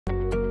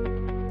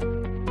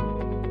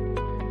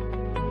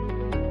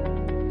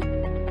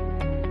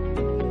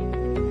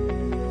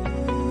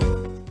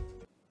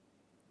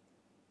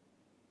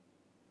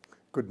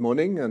Good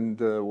morning and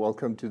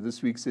welcome to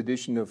this week's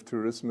edition of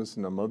Tourismus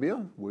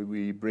Namibia, where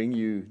we bring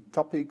you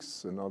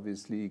topics and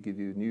obviously give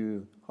you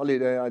new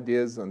holiday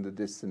ideas on the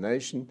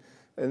destination,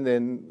 and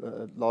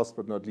then last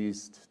but not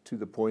least, to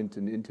the point,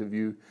 an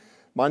interview.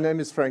 My name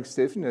is Frank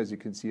Steffen, as you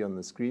can see on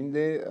the screen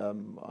there.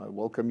 I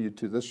welcome you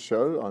to this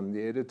show. I'm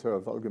the editor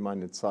of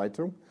Allgemeine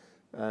Zeitung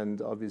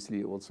and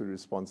obviously also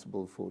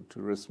responsible for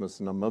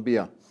Tourismus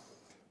Namibia.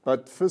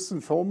 But first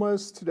and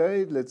foremost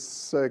today,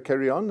 let's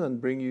carry on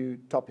and bring you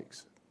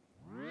topics.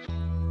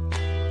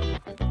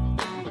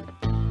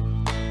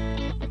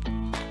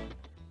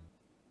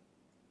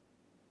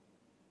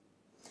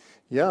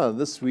 Yeah,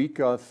 this week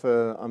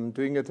I'm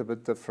doing it a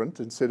bit different.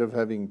 Instead of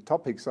having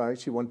topics, I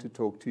actually want to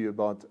talk to you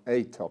about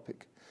a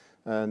topic.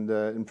 And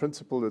in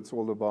principle, it's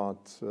all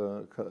about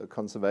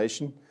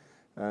conservation.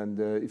 And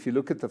if you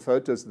look at the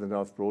photos that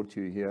I've brought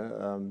you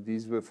here,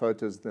 these were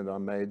photos that I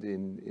made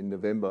in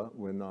November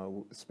when I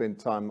spent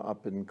time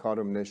up in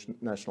Kavango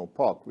National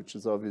Park, which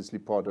is obviously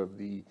part of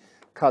the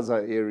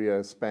Kaza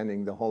area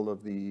spanning the whole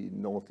of the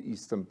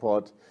northeastern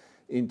part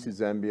into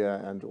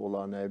Zambia and all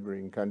our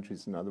neighboring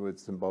countries, in other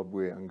words,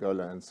 Zimbabwe,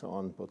 Angola, and so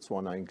on,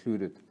 Botswana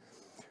included.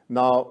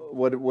 Now,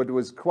 what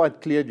was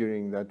quite clear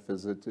during that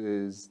visit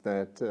is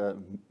that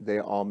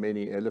there are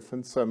many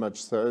elephants, so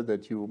much so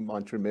that you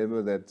might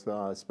remember that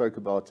I spoke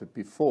about it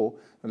before.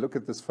 And look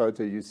at this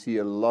photo, you see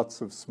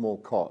lots of small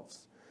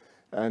calves.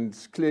 And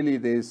clearly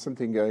there's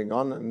something going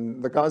on,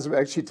 and the guys were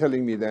actually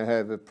telling me they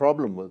have a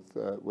problem with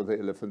the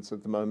elephants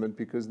at the moment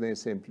because they're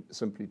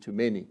simply too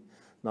many.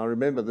 Now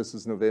remember, this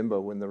is November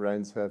when the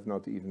rains have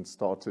not even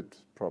started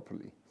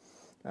properly.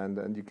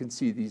 And you can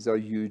see these are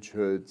huge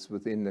herds.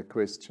 Within a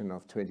question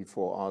of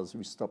 24 hours,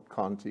 we stopped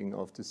counting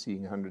after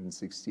seeing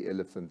 160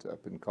 elephants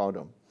up in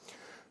Kavango.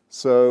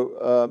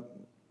 So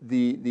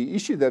the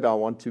issue that I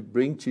want to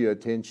bring to your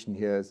attention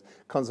here is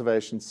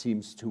conservation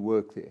seems to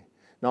work there.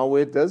 Now,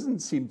 where it doesn't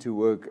seem to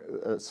work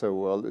so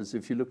well is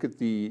if you look at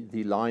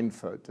the line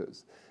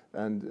photos.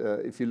 And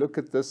if you look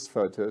at this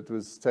photo, it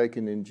was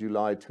taken in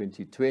July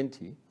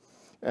 2020.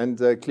 And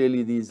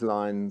clearly these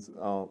lines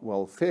are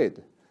well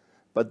fed.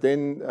 But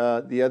then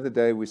the other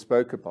day we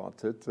spoke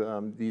about it.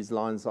 These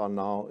lines are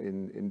now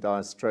in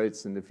dire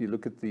straits. And if you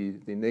look at the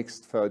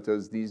next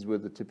photos, these were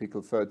the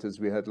typical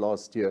photos we had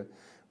last year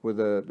with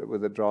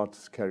a drought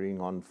carrying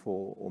on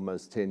for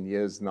almost 10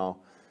 years now.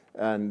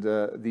 And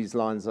these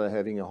lines are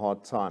having a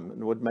hard time.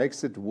 And what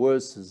makes it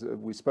worse is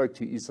we spoke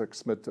to Isak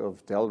Smit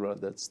of DELRA,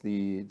 that's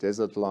the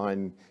Desert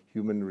Line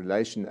Human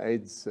Relation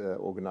AIDS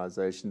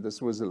organization. This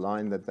was a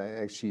line that they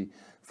actually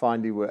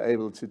finally were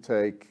able to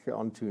take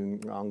onto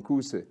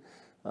Nkuse,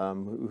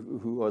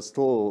 who are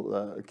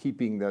still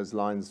keeping those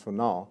lines for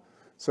now.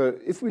 So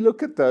if we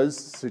look at those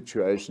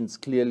situations,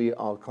 clearly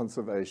our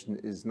conservation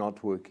is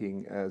not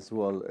working as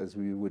well as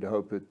we would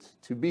hope it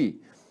to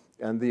be.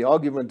 And the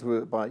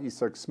argument by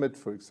Isak Smit,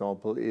 for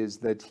example, is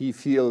that he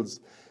feels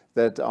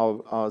that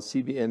our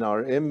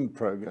CBNRM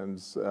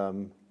programs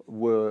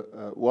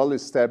were well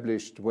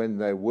established when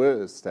they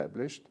were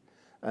established,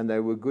 and they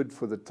were good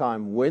for the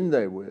time when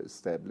they were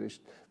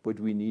established, but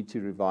we need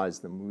to revise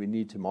them. We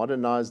need to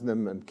modernize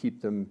them and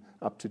keep them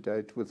up to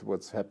date with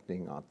what's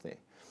happening out there.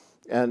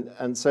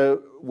 And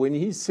so when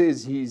he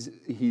says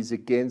he's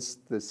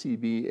against the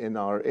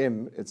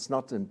CBNRM, it's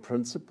not in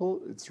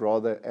principle, it's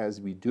rather as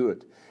we do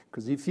it,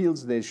 because he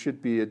feels there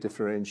should be a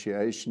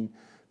differentiation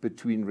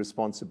between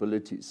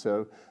responsibilities.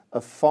 So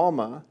a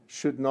farmer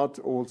should not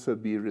also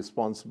be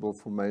responsible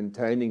for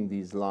maintaining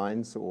these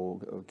lines or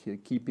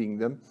keeping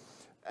them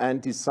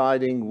and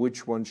deciding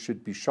which ones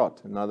should be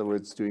shot. In other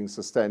words, doing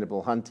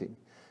sustainable hunting.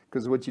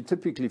 Because what you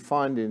typically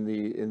find in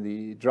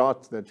the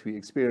drought that we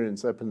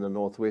experience up in the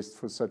northwest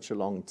for such a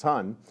long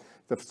time,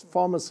 the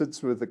farmer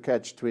sits with a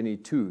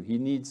catch-22. He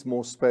needs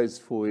more space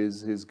for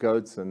his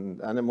goats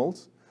and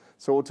animals.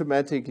 So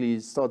automatically he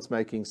starts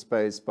making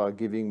space by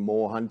giving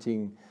more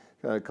hunting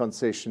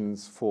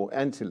concessions for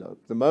antelope.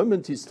 The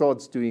moment he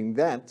starts doing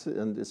that,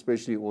 and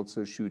especially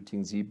also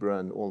shooting zebra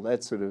and all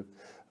that sort of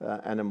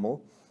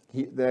animal,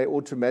 they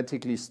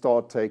automatically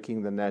start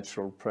taking the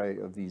natural prey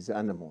of these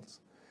animals.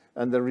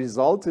 And the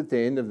result at the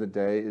end of the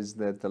day is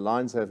that the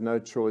lions have no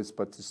choice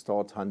but to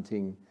start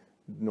hunting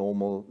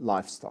normal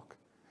livestock.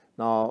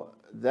 Now,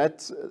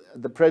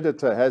 the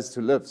predator has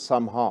to live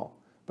somehow,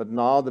 but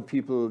now the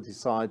people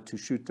decide to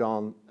shoot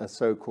down a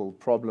so-called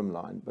problem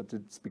line. But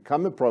it's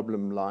become a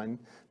problem line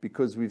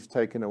because we've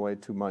taken away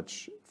too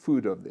much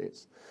food of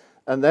theirs.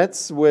 And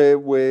that's where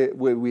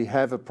we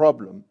have a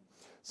problem.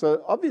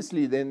 So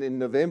obviously then in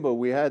November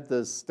we had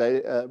this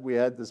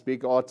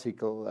big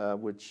article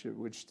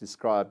which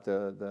described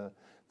the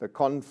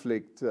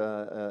conflict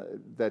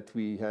that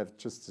we have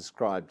just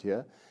described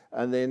here.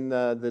 And then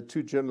the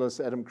two journalists,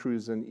 Adam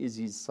Cruz and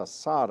Izzy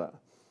Sasara,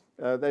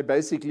 they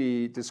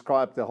basically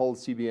described the whole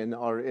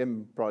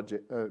CBNRM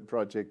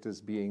project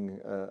as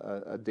being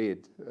a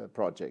dead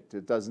project.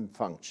 It doesn't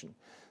function.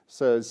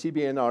 So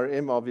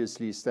CBNRM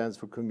obviously stands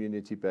for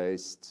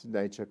Community-Based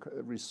Nature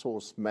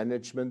Resource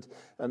Management,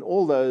 and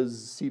all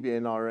those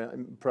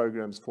CBNRM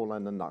programs fall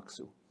under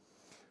NACSU.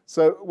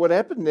 So what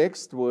happened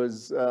next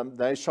was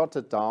they shot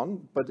it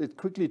down, but it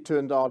quickly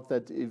turned out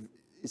that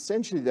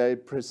essentially they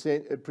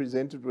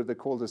presented what they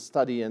called a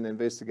study and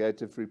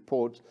investigative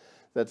report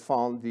that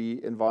found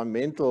the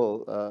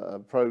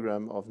environmental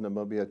program of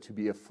Namibia to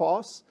be a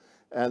farce,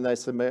 and they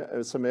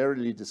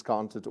summarily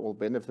discounted all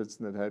benefits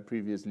that had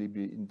previously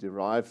been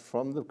derived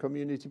from the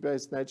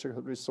community-based nature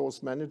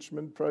resource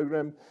management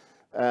program.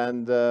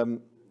 And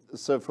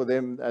so for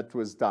them, that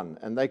was done.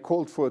 And they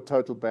called for a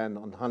total ban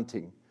on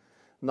hunting.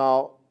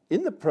 Now,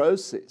 in the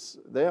process,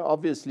 they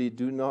obviously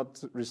do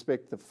not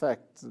respect the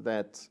fact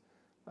that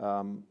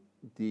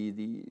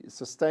the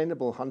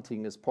sustainable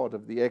hunting is part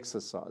of the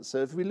exercise. So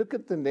if we look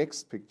at the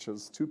next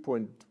pictures,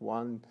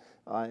 2.1,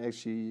 I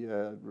actually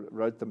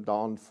wrote them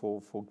down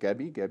for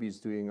Gabby. Gabby's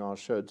doing our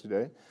show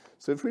today.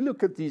 So if we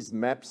look at these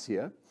maps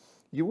here,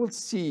 you will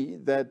see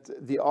that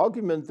the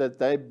argument that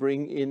they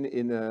bring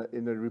in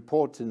a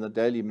report in the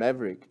Daily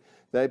Maverick,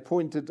 they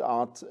pointed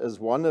out as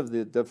one of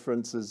the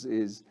differences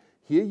is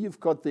here you've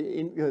got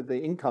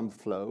the income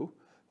flow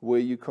where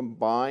you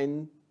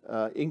combine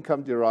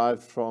income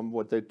derived from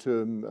what they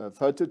term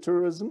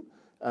phototourism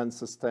and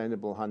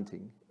sustainable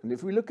hunting. And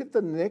if we look at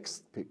the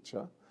next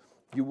picture,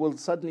 you will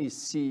suddenly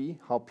see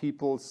how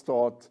people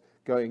start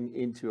going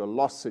into a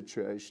loss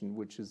situation,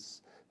 which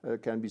is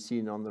can be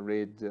seen on the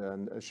red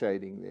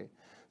shading there.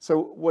 So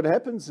what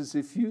happens is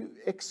if you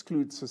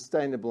exclude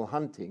sustainable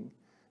hunting,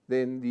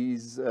 then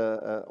these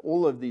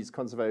all of these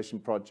conservation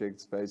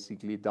projects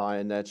basically die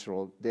a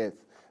natural death.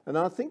 And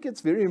I think it's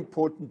very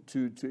important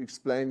to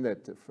explain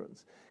that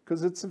difference,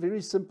 because it's a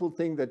very simple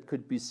thing that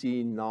could be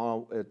seen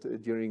now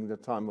during the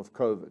time of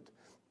COVID.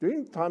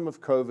 During the time of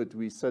COVID,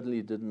 we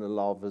suddenly didn't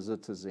allow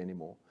visitors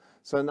anymore.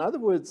 So in other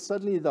words,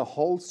 suddenly the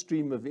whole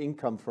stream of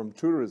income from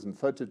tourism,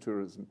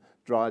 phototourism,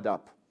 dried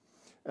up.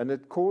 And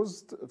it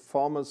caused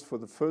farmers for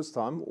the first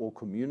time, or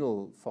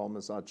communal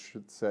farmers, I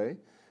should say,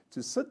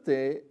 to sit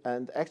there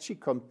and actually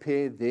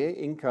compare their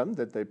income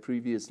that they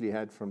previously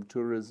had from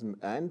tourism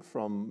and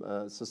from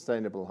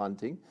sustainable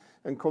hunting,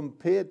 and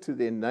compare it to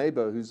their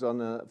neighbor who's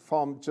on a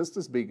farm just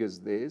as big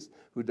as theirs,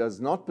 who does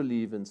not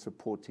believe in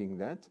supporting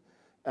that,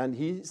 and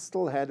he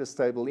still had a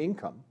stable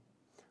income,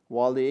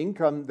 while the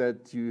income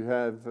that you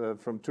have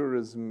from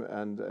tourism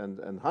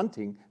and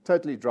hunting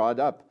totally dried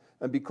up.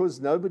 And because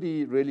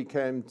nobody really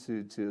came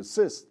to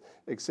assist,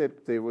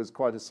 except there was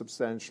quite a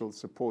substantial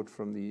support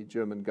from the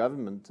German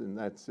government in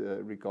that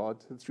regard,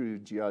 through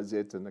GIZ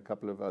and a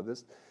couple of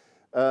others.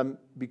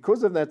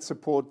 Because of that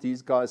support,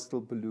 these guys still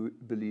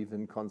believe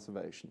in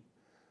conservation.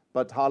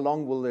 But how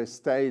long will they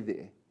stay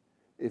there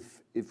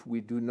if we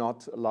do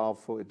not allow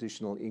for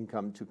additional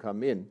income to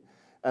come in?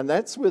 And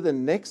that's where the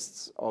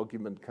next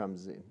argument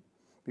comes in,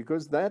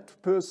 because that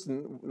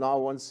person now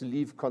wants to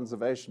leave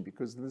conservation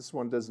because this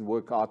one doesn't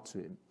work out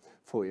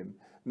for him.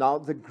 Now,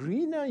 the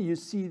greener you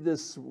see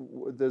this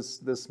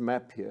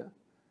map here,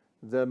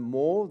 the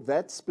more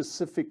that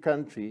specific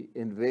country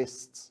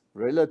invests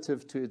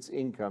relative to its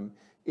income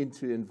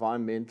into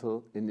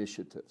environmental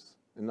initiatives.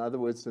 In other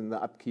words, in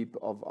the upkeep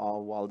of our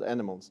wild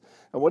animals.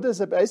 And what has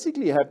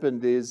basically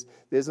happened is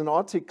there's an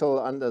article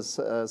under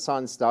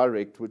Science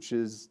Direct which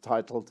is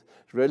titled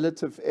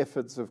Relative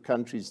Efforts of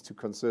Countries to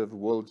Conserve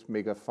World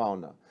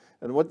Megafauna.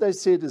 And what they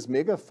said is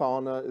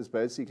megafauna is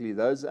basically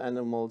those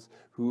animals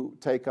who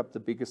take up the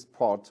biggest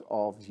part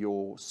of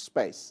your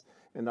space.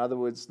 In other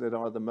words, that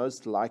are the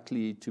most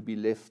likely to be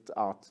left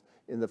out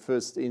in the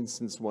first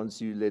instance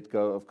once you let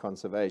go of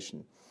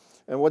conservation.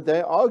 And what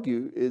they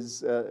argue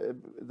is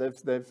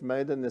they've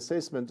made an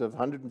assessment of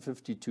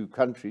 152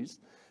 countries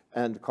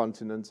and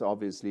continents,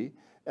 obviously.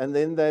 And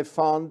then they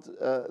found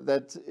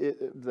that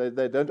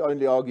they don't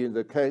only argue in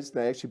the case,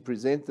 they actually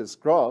present this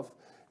graph.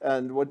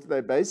 And what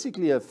they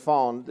basically have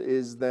found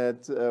is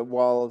that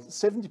while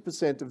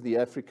 70% of the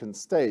African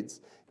states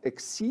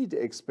exceed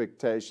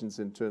expectations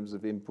in terms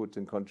of input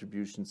and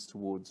contributions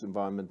towards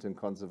environment and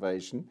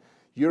conservation,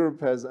 Europe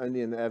has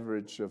only an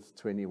average of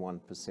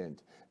 21%.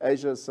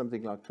 Asia is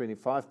something like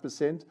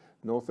 25%.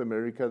 North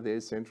America,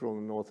 there, Central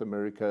and North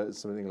America, is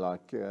something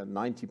like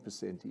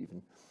 90%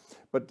 even.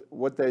 But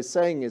what they're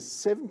saying is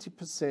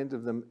 70%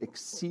 of them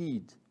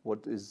exceed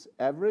what is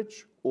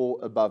average or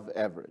above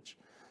average.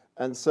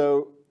 And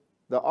so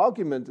the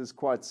argument is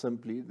quite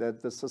simply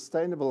that the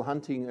sustainable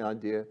hunting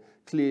idea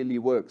clearly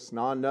works.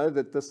 Now, I know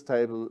that this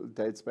table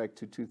dates back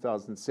to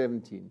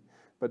 2017,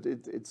 but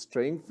it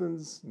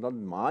strengthens, not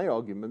my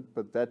argument,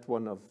 but that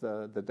one of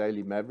the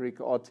Daily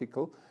Maverick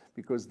article,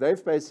 because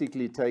they've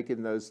basically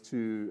taken those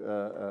two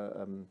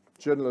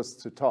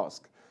journalists to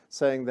task,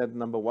 saying that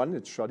number one,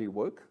 it's shoddy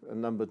work, and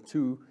number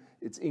two,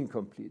 it's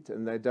incomplete,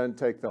 and they don't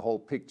take the whole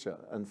picture.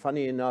 And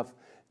funny enough,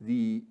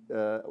 the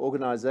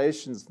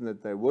organizations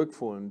that they work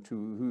for and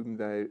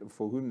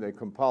for whom they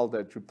compiled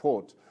that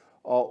report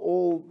are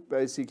all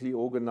basically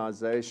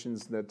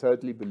organizations that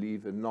totally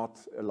believe in not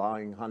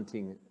allowing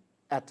hunting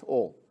at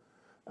all.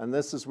 And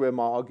this is where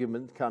my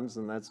argument comes,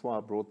 and that's why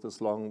I brought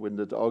this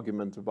long-winded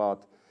argument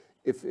about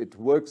if it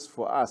works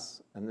for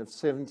us, and if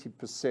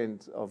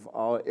 70% of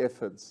our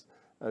efforts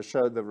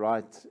show the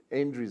right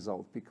end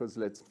result, because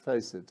let's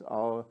face it,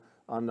 our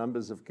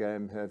numbers of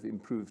game have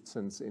improved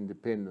since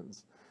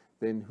independence,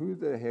 then who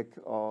the heck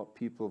are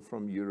people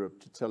from Europe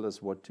to tell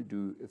us what to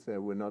do if they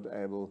were not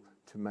able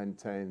to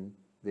maintain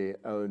their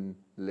own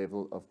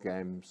level of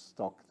game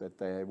stock that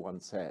they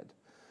once had?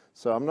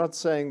 So I'm not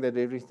saying that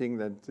everything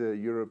that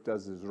Europe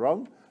does is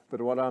wrong,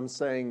 but what I'm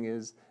saying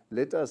is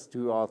let us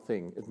do our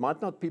thing. It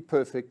might not be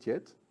perfect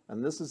yet,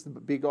 and this is the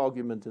big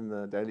argument in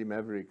the Daily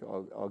Maverick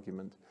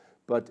argument,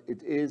 but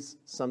it is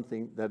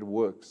something that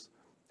works.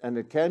 And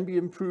it can be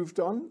improved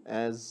on,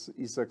 as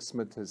Isaac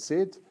Smith has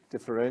said,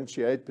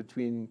 differentiate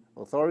between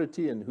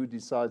authority and who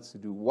decides to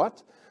do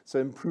what, so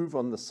improve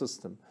on the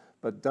system.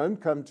 But don't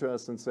come to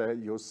us and say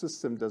your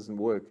system doesn't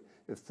work.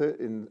 If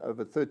in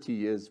over 30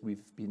 years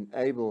we've been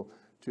able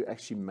to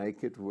actually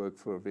make it work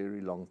for a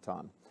very long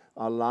time.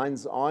 Our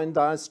lines are in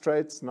dire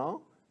straits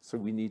now, so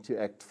we need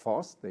to act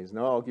fast. There's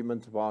no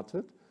argument about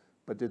it,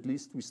 but at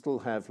least we still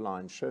have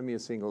lines. Show me a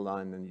single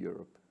line in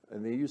Europe,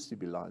 and there used to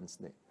be lines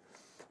there.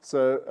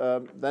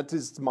 So that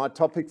is my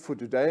topic for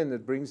today, and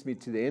it brings me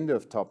to the end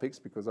of topics,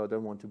 because I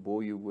don't want to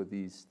bore you with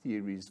these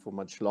theories for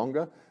much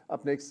longer.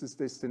 Up next is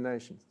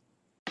destinations.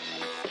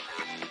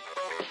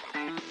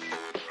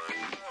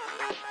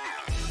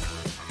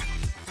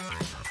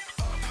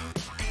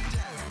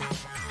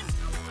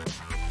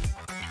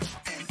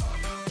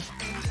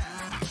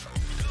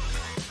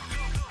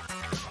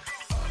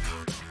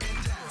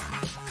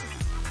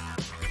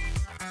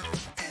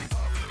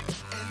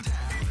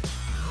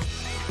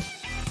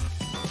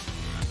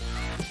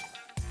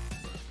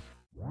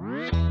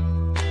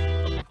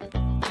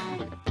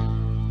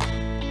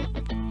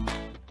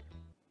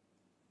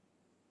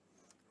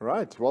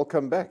 Right,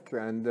 welcome back.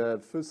 And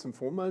first and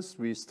foremost,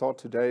 we start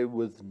today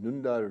with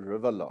Nunda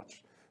River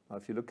Lodge. Now,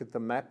 if you look at the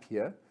map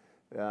here,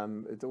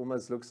 it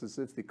almost looks as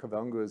if the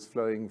Kavango is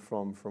flowing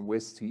from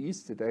west to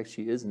east. It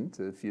actually isn't.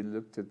 If you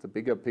looked at the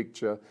bigger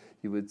picture,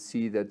 you would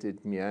see that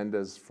it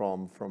meanders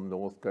from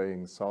north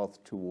going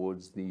south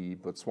towards the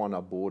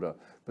Botswana border.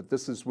 But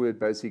this is where it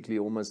basically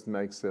almost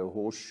makes a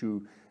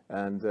horseshoe,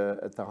 and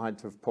at the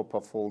height of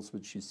Popa Falls,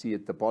 which you see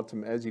at the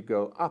bottom, as you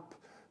go up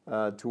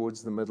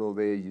towards the middle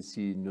there, you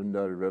see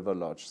Nunda River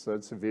Lodge. So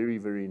it's a very,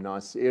 very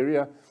nice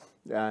area,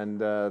 and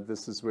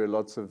this is where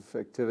lots of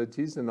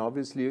activities, and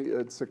obviously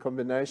it's a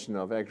combination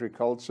of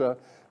agriculture.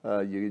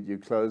 You're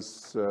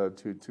close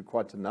to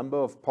quite a number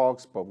of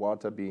parks,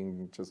 Bawata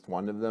being just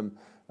one of them,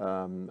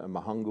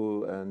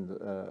 Mahangu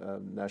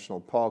and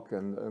National Park,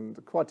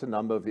 and quite a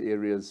number of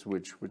areas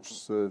which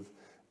serve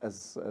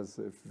as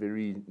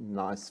very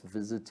nice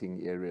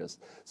visiting areas.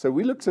 So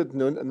we looked at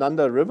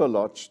Nunda River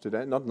Lodge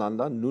today, not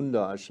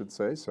Nunda I should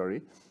say,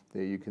 sorry.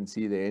 There you can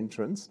see the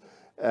entrance.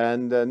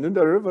 And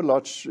Nunda River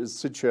Lodge is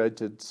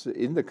situated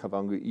in the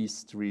Kavango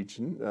East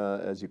region,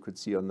 as you could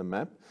see on the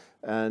map,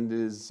 and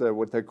is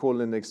what they call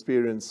an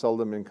experience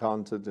seldom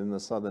encountered in the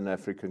southern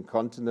African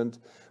continent,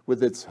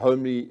 with its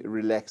homely,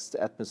 relaxed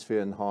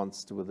atmosphere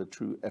enhanced with a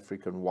true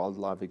African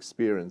wildlife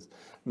experience.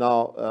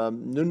 Now,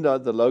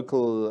 Nunda, the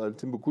local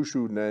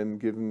Timbukushu name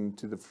given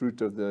to the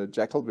fruit of the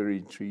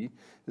jackalberry tree,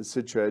 is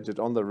situated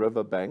on the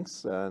river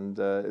banks, and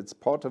it's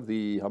part of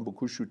the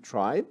Hambukushu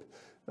tribe,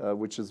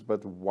 which is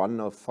but one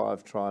of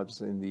 5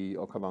 tribes in the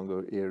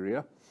Okavango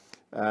area.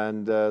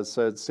 And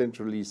so it's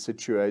centrally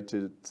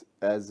situated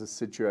as a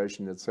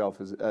situation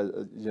itself, as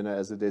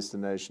a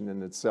destination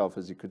in itself,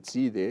 as you could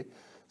see there.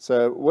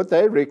 So what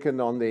they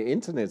reckon on their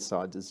internet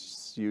site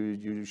is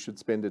you should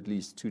spend at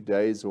least 2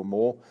 days or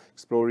more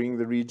exploring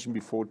the region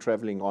before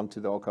traveling onto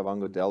the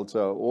Okavango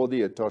Delta or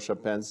the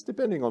Etosha Pans,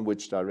 depending on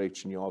which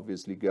direction you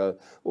obviously go,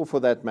 or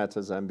for that matter,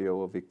 Zambia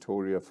or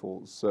Victoria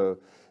Falls. So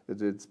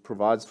it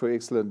provides for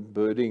excellent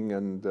birding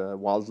and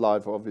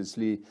wildlife,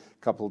 obviously,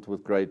 coupled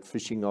with great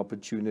fishing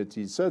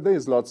opportunities. So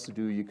there's lots to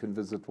do. You can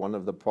visit one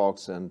of the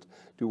parks and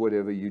do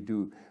whatever you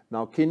do.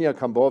 Now, Kenya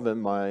Kambova,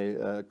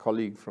 my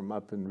colleague from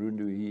up in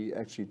Rundu, he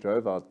actually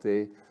drove out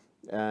there,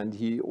 and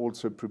he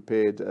also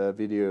prepared a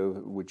video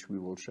which we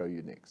will show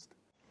you next.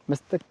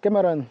 Mr.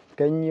 Cameron,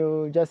 can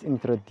you just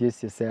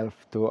introduce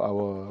yourself to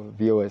our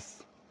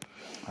viewers?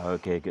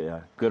 Okay,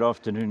 good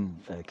afternoon,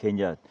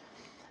 Kenya.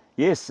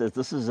 Yes,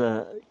 this is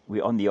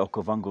we're on the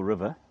Okavango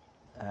River,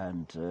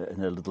 and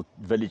in a little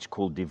village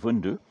called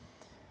Divundu.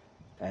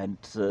 And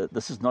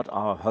this is not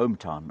our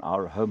hometown.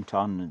 Our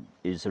hometown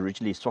is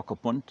originally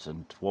Swakopmund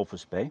and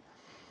Walvis Bay.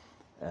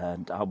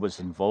 And I was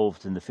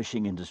involved in the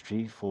fishing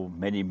industry for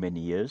many, many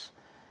years.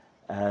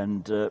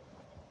 And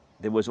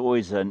there was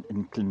always an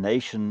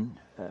inclination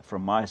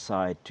from my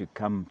side to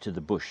come to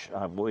the bush.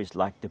 I've always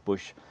liked the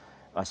bush.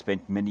 I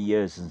spent many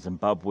years in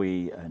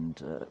Zimbabwe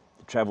and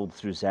traveled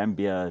through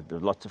Zambia,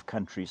 lots of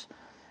countries.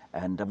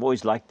 And I've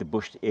always liked the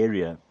bush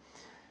area.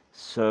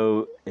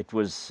 So it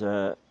was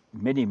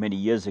many, many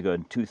years ago,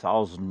 in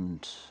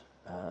 2000,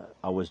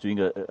 I was doing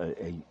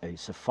a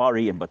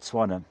safari in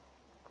Botswana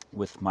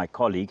with my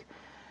colleague,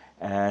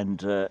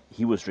 and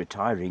he was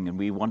retiring, and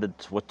we wondered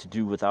what to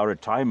do with our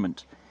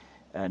retirement.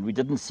 And we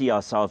didn't see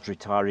ourselves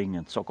retiring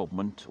in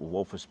Swakopmund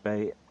or Walvis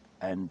Bay,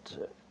 and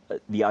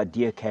the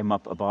idea came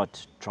up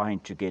about trying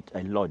to get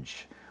a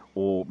lodge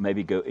or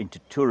maybe go into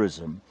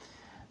tourism.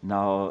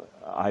 Now,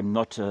 I'm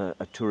not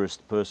a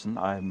tourist person.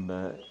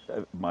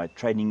 My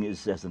training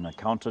is as an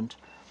accountant,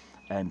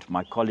 and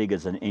my colleague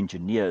is an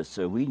engineer,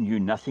 so we knew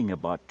nothing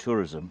about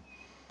tourism.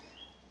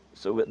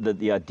 So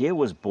the idea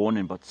was born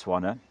in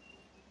Botswana,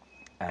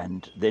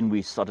 and then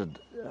we started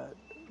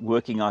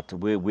working out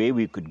where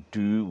we could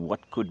do,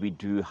 what could we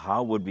do,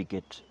 how would we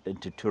get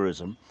into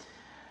tourism.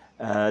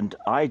 And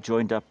I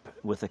joined up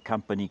with a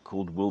company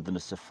called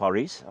Wilderness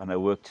Safaris, and I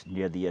worked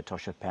near the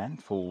Etosha Pan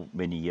for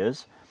many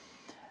years,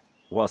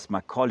 whilst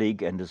my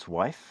colleague and his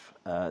wife,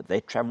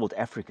 they traveled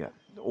Africa,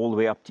 all the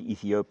way up to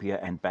Ethiopia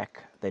and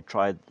back. They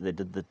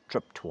did the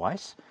trip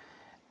twice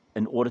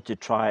in order to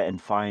try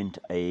and find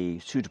a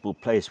suitable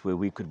place where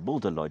we could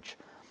build a lodge.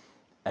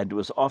 And it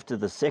was after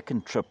the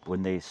second trip,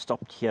 when they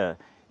stopped here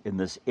in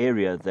this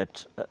area,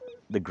 that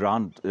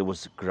there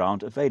was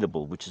ground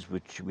available,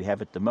 which we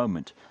have at the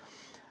moment.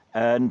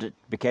 And it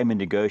became a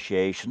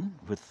negotiation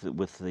with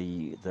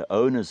the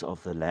owners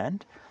of the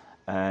land,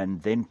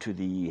 and then to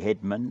the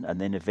headman,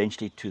 and then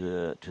eventually to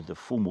the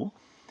Fumu,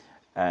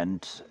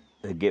 and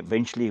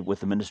eventually with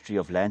the Ministry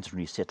of Lands and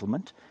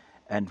Resettlement,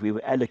 and we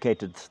were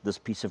allocated this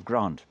piece of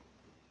ground.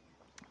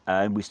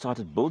 And we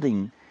started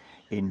building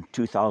in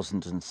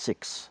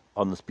 2006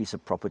 on this piece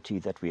of property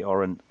that we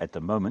are in at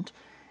the moment.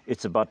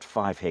 It's about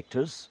 5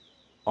 hectares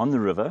on the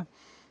river,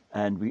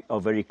 and we are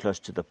very close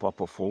to the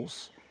Papa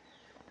Falls.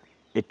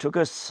 It took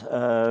us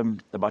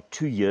about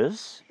 2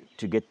 years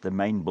to get the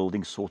main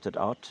building sorted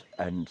out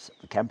and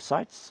the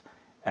campsites,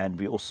 and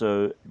we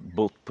also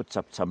put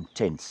up some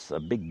tents,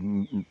 big,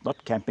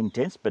 not camping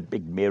tents, but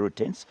big Meru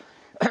tents,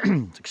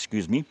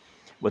 excuse me,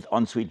 with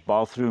ensuite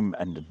bathroom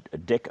and a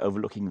deck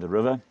overlooking the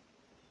river.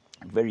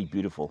 Very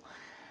beautiful.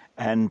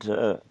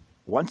 And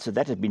once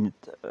that had been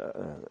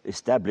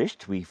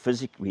established, we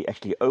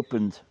actually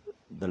opened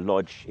the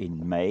lodge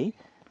in May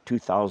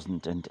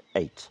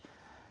 2008.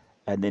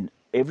 And then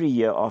every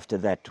year after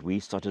that, we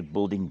started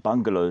building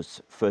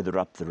bungalows further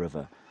up the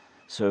river.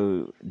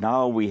 So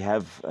now we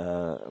have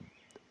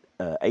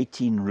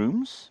 18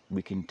 rooms.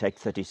 We can take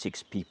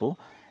 36 people,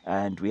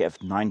 and we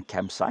have 9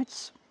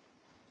 campsites.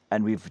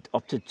 And we've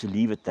opted to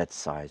leave it that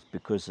size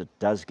because it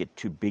does get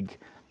too big,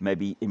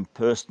 maybe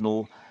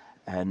impersonal,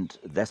 and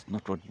that's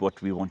not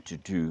what we want to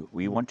do.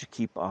 We want to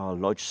keep our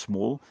lodge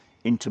small,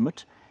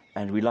 intimate,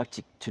 and we like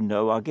to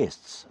know our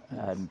guests.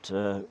 Yes.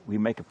 And we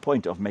make a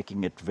point of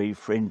making it very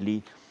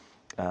friendly,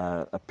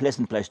 a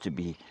pleasant place to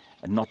be,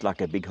 and not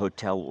like a big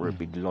hotel or a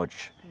big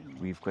lodge.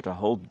 We've got a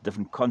whole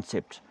different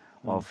concept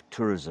of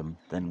tourism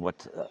than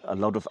what a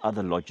lot of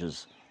other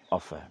lodges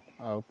offer.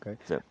 Okay.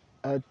 So,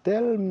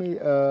 tell me,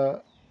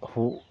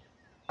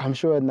 I'm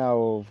sure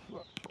now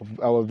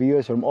our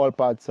viewers from all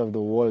parts of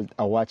the world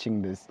are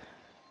watching this.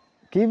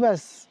 Give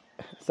us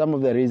some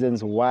of the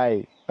reasons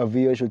why a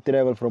viewer should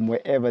travel from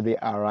wherever they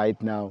are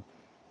right now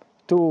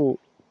to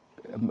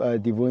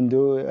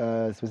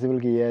Divundu,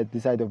 specifically here at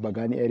this side of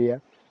Bagani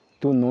area,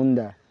 to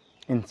Nunda,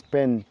 and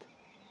spend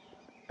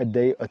a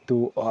day or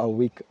 2 or a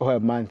week or a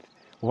month.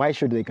 Why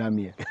should they come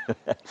here?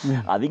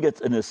 I think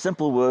it's, in a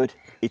simple word,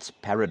 it's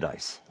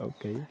paradise.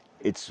 Okay.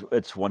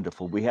 It's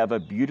wonderful. We have a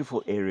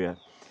beautiful area.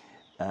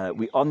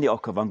 We're on the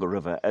Okavango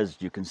River, as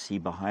you can see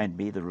behind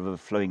me, the river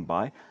flowing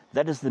by.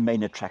 That is the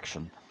main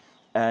attraction.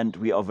 And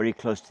we are very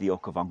close to the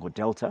Okavango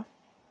Delta,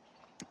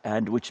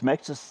 and which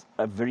makes us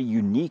a very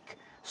unique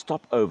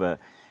stopover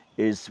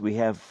is we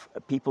have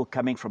people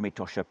coming from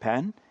Etosha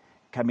Pan,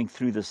 coming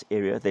through this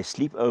area. They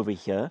sleep over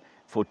here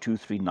for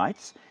 2-3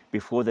 nights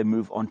before they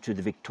move on to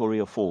the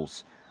Victoria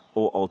Falls.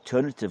 Or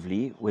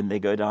alternatively, when they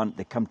go down,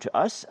 they come to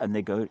us and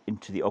they go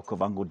into the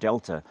Okavango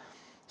Delta.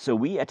 So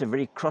we at a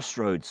very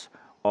crossroads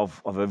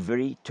of a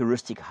very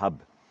touristic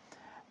hub.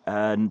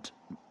 And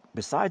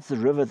besides the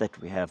river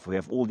that we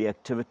have all the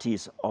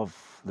activities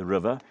of the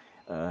river,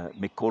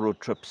 Mikoro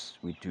trips,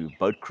 we do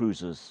boat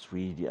cruises,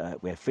 we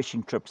have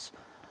fishing trips,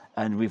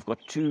 and we've got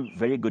 2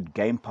 very good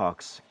game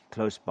parks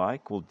close by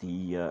called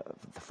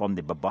from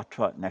the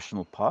Babatwa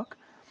National Park,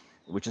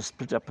 which is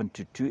split up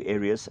into 2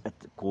 areas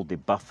called the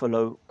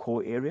Buffalo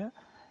Core Area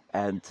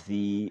and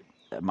the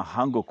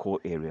Mahango Core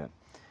Area.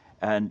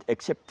 And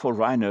except for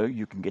rhino,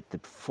 you can get the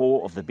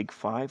 4 of the big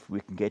 5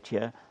 we can get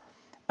here.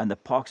 And the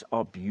parks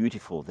are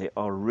beautiful. They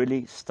are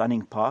really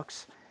stunning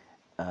parks,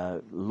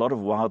 a lot of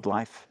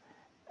wildlife,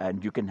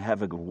 and you can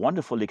have a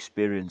wonderful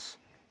experience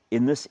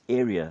in this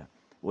area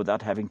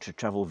without having to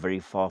travel very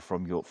far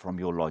from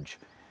your lodge.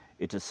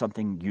 It is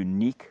something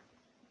unique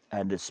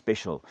and it's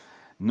special.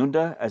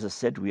 Nunda, as I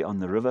said, we're on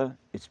the river.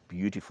 It's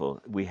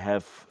beautiful. We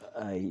have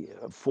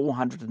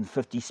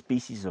 450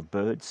 species of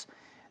birds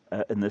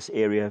in this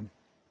area,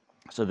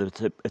 so that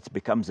it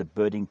becomes a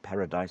birding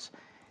paradise.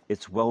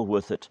 It's well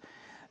worth it.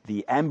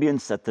 The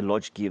ambience that the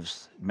lodge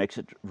gives makes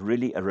it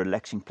really a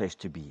relaxing place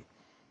to be.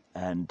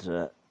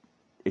 And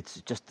it's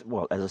just,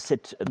 well, as I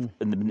said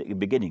in the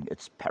beginning,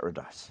 it's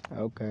paradise.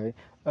 Okay.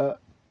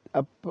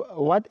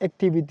 What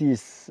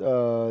activities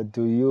do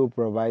you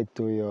provide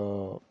to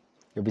your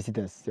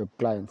visitors, your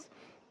clients?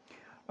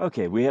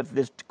 Okay,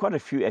 there's quite a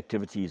few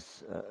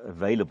activities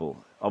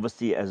available.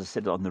 Obviously, as I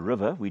said, on the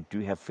river, we do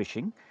have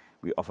fishing.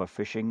 We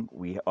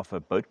offer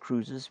boat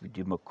cruises, we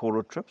do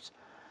Makoro trips,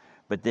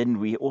 but then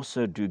we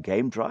also do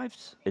game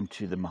drives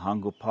into the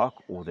Mahango Park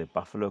or the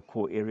Buffalo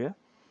Core area.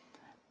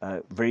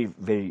 Very,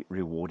 very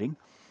rewarding.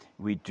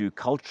 We do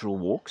cultural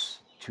walks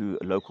to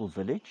a local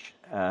village,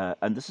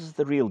 and this is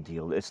the real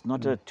deal. It's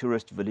not a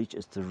tourist village,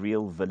 it's the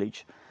real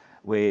village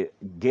where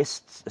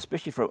guests,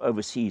 especially from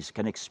overseas,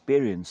 can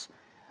experience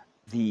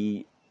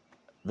the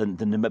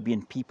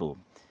Namibian people.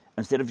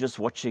 Instead of just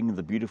watching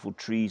the beautiful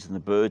trees and the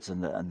birds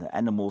and the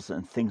animals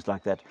and things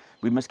like that,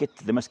 they must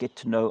get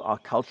to know our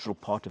cultural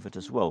part of it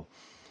as well.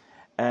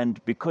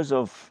 And because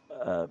of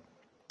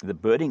the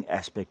birding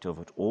aspect of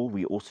it all,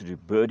 we also do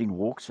birding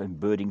walks and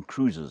birding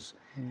cruises.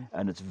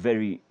 And it's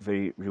very,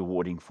 very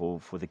rewarding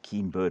for the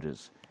keen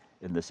birders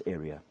in this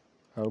area.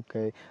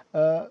 Okay.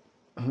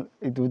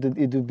 It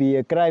would be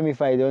a crime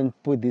if I don't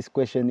put this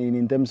question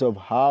in terms of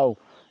how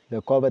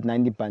the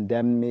COVID-19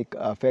 pandemic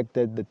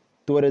affected the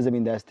tourism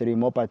industry,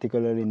 more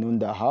particularly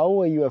Nunda. How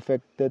were you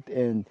affected,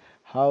 and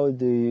how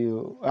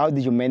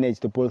did you manage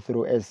to pull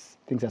through as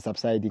things are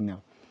subsiding now?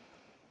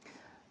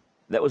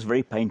 That was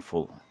very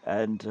painful,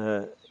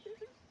 and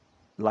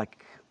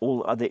like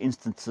all other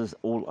instances,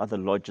 all other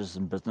lodges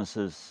and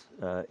businesses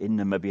in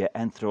Namibia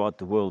and throughout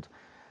the world,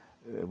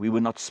 we were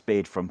not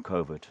spared from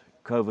COVID.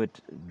 COVID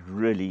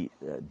really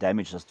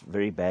damaged us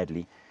very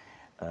badly.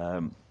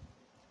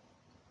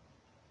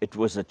 It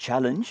was a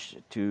challenge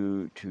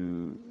to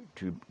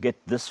get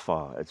this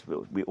far.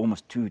 We're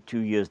almost two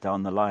years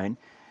down the line,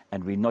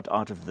 and we're not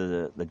out of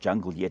the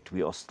jungle yet.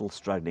 We are still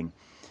struggling.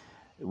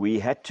 We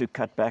had to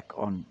cut back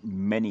on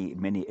many,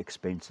 many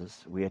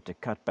expenses. We had to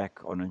cut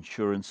back on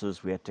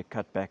insurances. We had to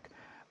cut back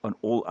on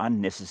all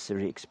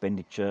unnecessary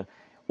expenditure,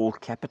 all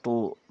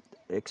capital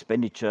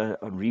expenditure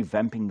on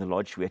revamping the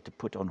lodge we had to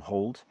put on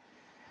hold.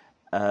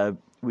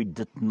 We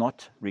did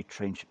not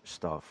retrench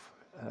staff.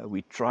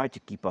 We tried to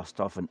keep our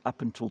staff, and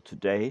up until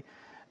today,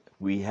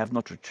 we have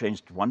not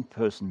retrenched one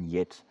person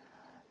yet.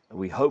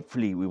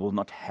 Hopefully we will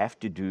not have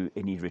to do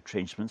any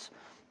retrenchments,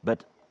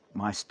 but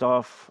my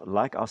staff,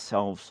 like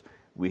ourselves,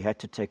 we had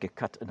to take a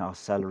cut in our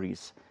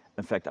salaries.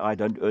 In fact, I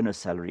don't earn a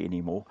salary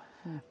anymore.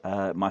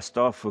 My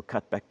staff were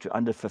cut back to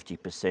under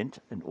 50%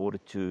 in order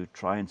to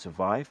try and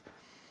survive.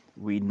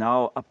 We're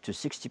now up to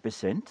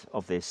 60%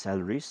 of their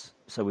salaries,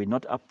 so we're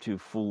not up to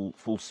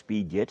full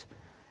speed yet.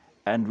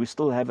 And we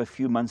still have a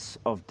few months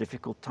of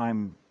difficult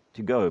time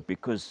to go,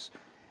 because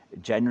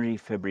January,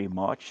 February,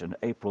 March and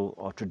April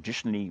are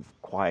traditionally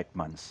quiet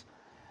months.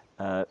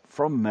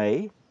 From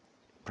May,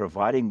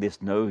 providing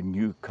there's no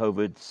new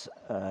COVIDs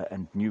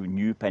and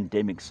new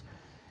pandemics,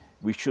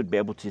 we should be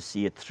able to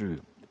see it through.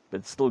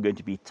 But it's still going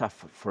to be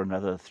tough for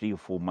another 3 or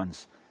 4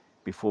 months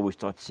before we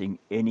start seeing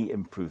any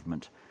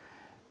improvement.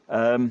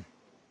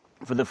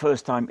 For the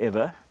first time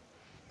ever,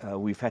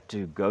 we've had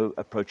to go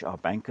approach our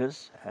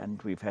bankers,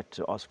 and we've had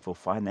to ask for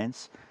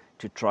finance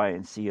to try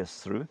and see us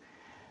through,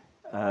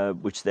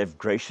 which they've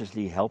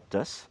graciously helped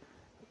us,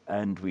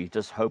 and we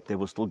just hope they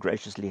will still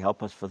graciously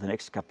help us for the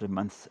next couple of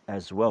months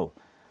as well.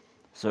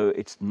 So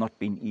it's not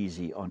been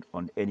easy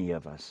on any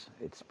of us.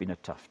 It's been a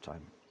tough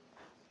time.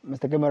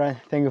 Mr. Cameron,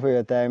 thank you for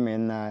your time,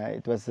 and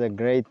it was a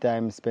great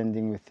time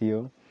spending with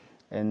you,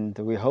 and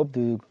we hope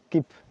to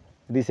keep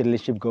this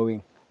relationship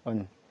going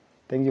on.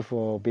 Thank you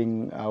for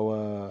being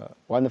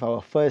one of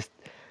our first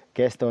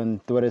guests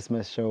on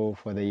Tourismus show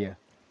for the year.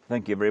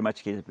 Thank you very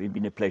much. It's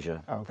been a pleasure.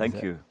 Okay,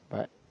 Thank you.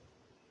 Bye.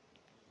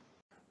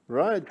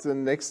 Right,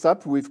 and next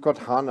up we've got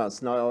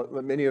Harnas. Now,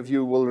 many of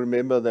you will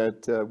remember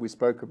that we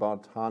spoke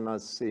about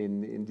Harnas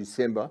in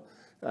December,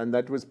 and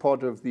that was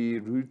part of the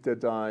route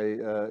that I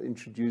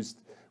introduced,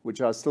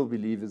 which I still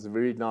believe is a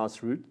very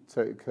nice route,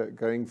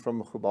 going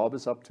from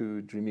Gobabis up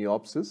to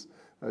Dreamiopsis.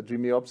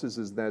 Dreamiopsis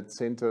is that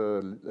center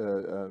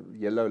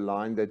yellow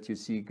line that you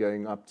see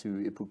going up to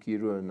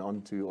Ipukiro and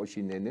on to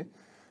Oshinene.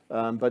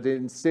 But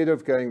instead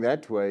of going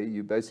that way,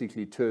 you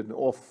basically turn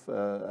off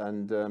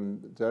and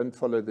don't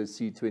follow the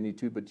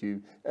C22, but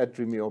at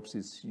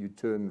Dreamiopsis, you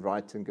turn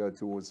right and go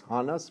towards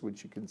Harnas,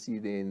 which you can see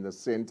there in the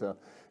center.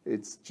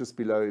 It's just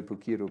below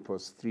Ipukiro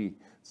Post 3.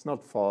 It's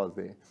not far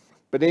there.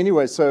 But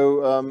anyway,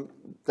 so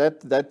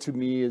that to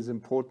me is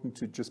important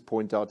to just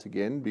point out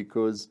again,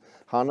 because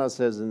Harnas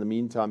has in the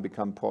meantime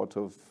become part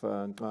of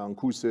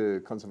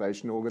Nkuse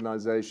Conservation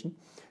Organization.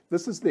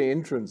 This is the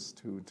entrance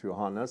to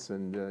Harnas,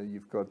 and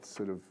you've got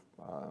sort of,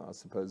 I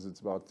suppose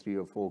it's about 3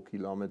 or 4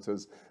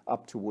 kilometers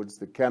up towards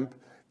the camp.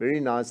 Very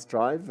nice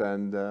drive,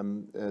 and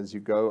as you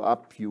go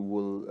up, you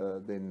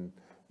will then,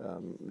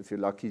 if you're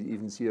lucky,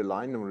 even see a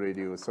line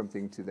already or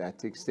something to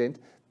that extent.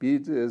 Be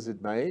it as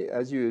it may,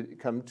 as you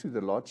come to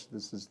the lodge,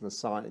 this is the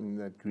sign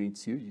that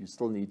greets you. You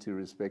still need to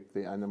respect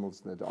the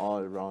animals that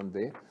are around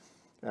there.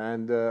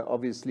 And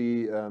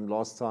obviously,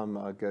 last time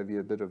I gave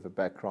you a bit of a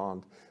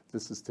background.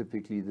 This is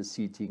typically the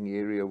seating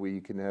area where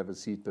you can have a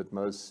seat, but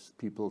most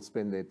people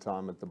spend their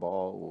time at the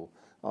bar or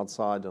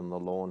outside on the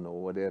lawn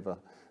or whatever.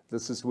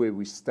 This is where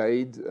we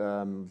stayed.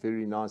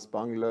 Very nice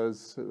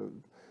bungalows,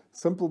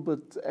 Simple,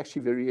 but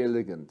actually very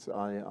elegant.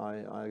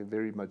 I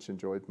very much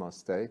enjoyed my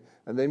stay.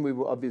 And then we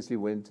obviously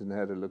went and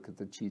had a look at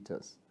the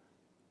cheetahs.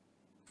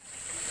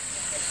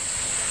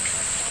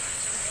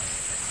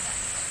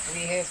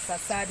 We have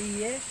Sasadi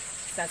here.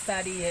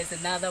 Sasadi has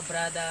another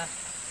brother,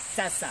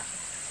 Sasa.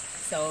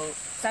 So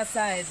Sasa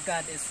has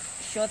got a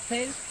short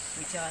tail,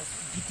 which was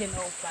beaten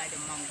off by the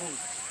mongoose.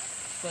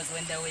 Because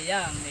when they were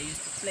young, they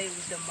used to play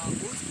with the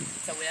mongoose.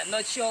 So we are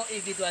not sure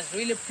if it was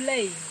really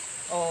playing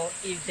or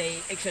if they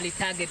actually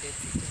targeted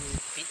to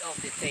beat off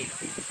the tail.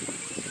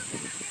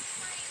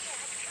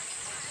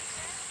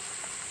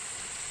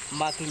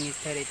 Marking his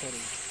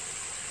territory.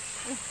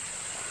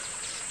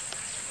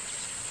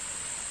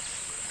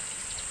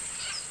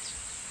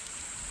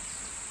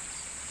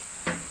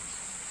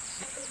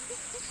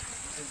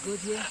 Good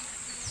here.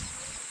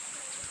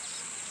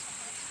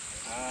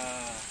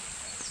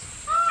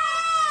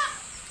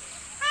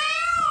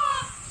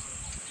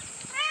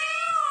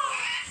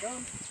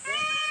 Don't.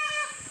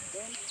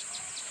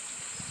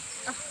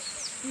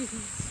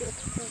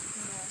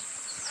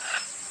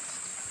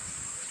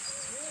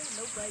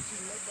 No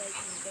biting, no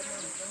biting. Come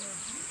on, come on.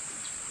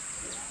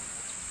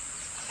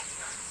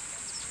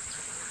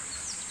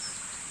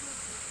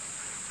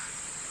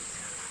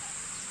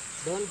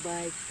 Don't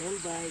bite,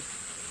 don't bite.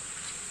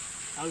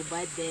 I'll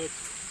bite that.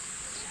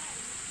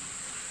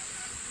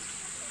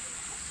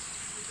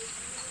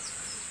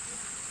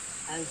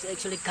 I was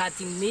actually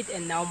cutting meat,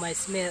 and now my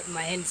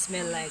hands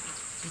smell like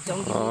the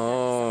donkey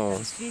meat.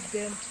 Let's feed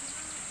them.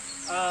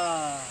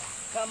 Ah,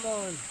 come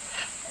on.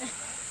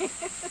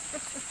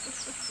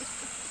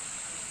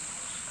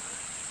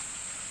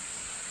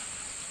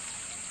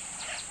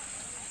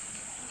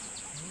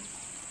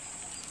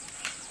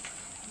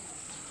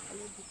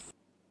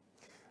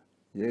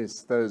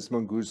 Yes, those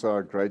mongoose are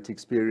a great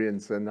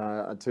experience, and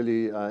I tell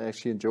you, I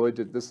actually enjoyed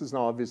it. This is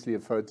now obviously a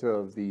photo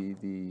of the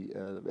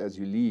as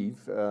you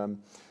leave.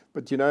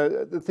 But you know,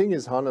 the thing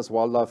is, Harnas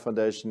Wildlife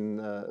Foundation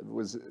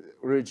was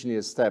originally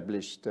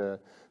established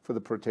for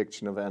the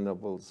protection of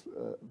animals,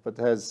 but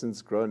has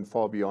since grown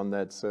far beyond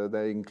that. So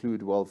they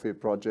include welfare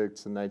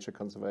projects and nature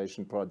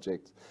conservation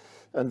projects.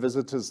 And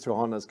visitors to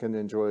Harnas can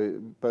enjoy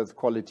both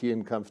quality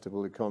and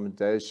comfortable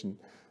accommodation,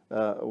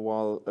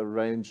 while a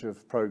range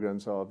of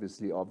programs are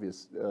obviously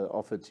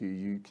offered to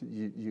you.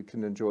 You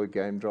can enjoy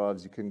game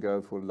drives, you can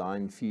go for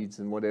line feeds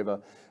and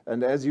whatever.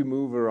 And as you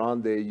move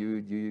around there,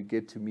 you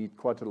get to meet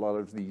quite a lot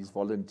of these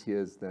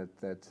volunteers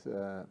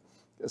that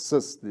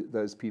assist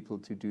those people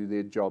to do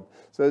their job.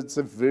 So it's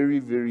a very,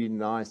 very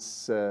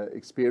nice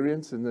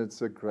experience, and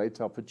it's a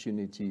great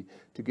opportunity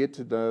to get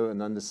to know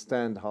and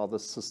understand how the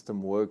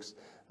system works.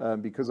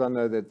 Because I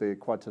know that there are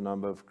quite a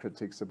number of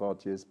critics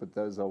about, yes, but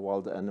those are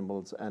wild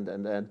animals,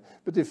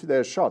 but if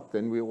they're shot,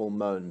 then we all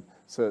moan.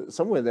 So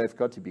somewhere they've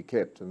got to be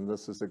kept, and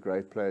this is a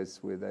great place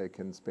where they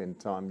can spend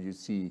time. You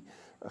see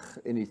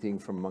anything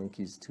from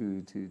monkeys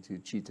to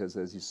cheetahs,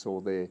 as you saw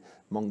there,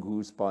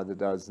 mongoose by the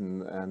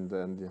dozen,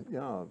 and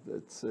yeah,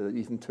 it's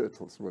even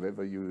turtles,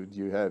 whatever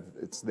you have,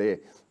 it's there.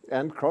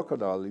 And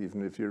crocodile,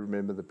 even, if you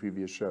remember the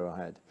previous show I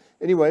had.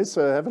 Anyway,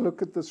 so have a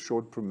look at this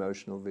short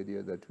promotional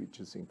video that we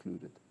just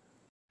included.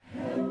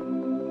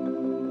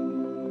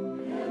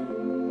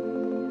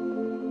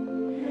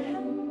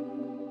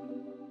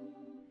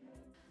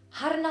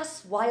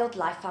 Harnas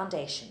Wildlife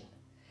Foundation,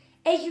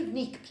 a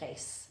unique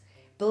place,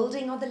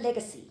 building on the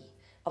legacy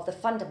of the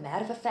Van der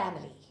Merwe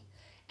family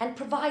and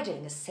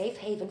providing a safe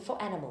haven for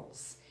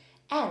animals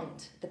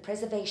and the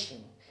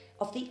preservation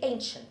of the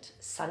ancient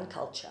Sun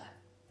culture.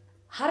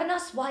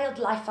 Harnas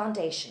Wildlife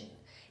Foundation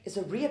is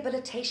a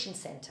rehabilitation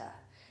center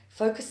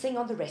focusing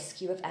on the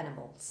rescue of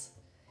animals.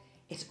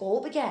 It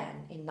all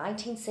began in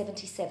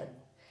 1977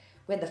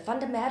 when the Van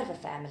der Merwe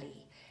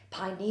family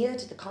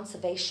pioneered the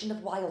conservation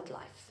of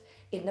wildlife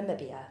in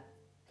Namibia.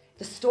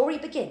 The story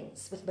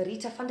begins with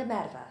Marita van der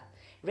Merwe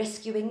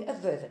rescuing a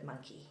vervet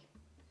monkey.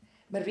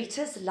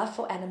 Marita's love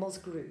for animals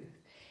grew,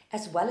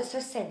 as well as her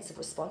sense of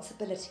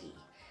responsibility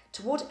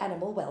toward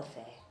animal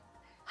welfare.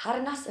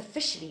 Harnas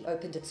officially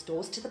opened its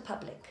doors to the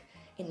public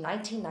in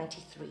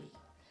 1993,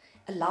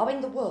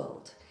 allowing the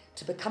world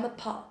to become a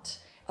part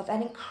of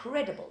an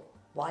incredible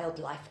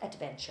wildlife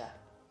adventure.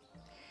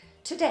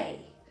 Today,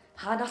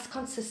 Harnas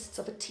consists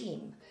of a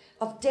team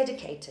of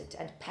dedicated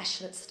and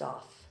passionate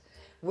staff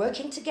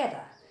working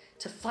together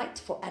to fight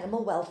for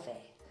animal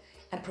welfare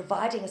and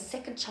providing a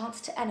second chance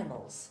to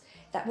animals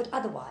that would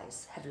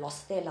otherwise have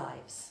lost their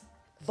lives.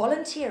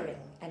 Volunteering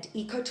and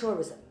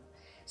ecotourism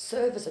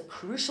serve as a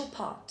crucial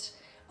part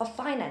of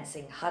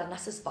financing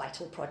Harnas's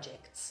vital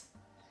projects.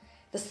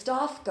 The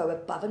staff go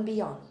above and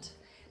beyond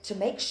to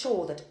make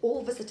sure that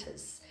all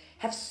visitors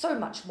have so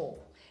much more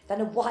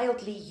than a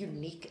wildly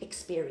unique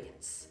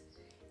experience.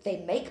 They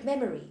make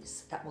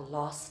memories that will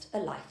last a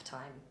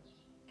lifetime.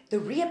 The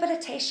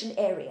rehabilitation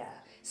area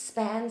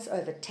spans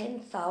over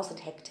 10,000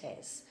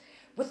 hectares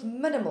with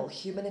minimal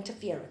human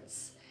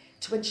interference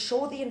to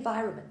ensure the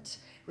environment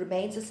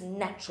remains as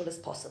natural as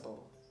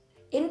possible.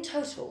 In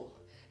total,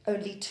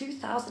 only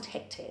 2,000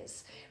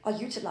 hectares are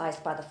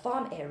utilized by the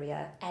farm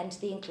area and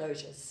the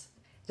enclosures.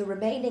 The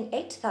remaining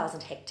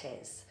 8,000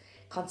 hectares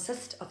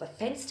consist of a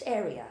fenced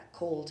area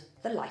called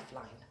the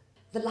Lifeline.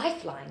 The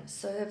Lifeline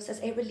serves as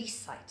a release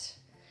site,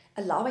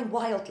 allowing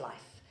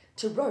wildlife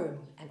to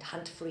roam and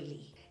hunt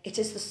freely. It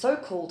is the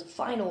so-called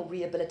final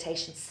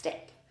rehabilitation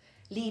step,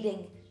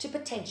 leading to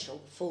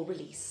potential full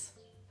release.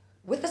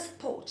 With the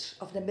support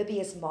of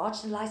Namibia's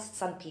marginalized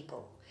San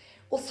people,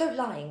 also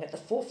lying at the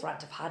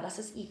forefront of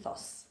Harnas's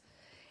ethos,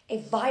 a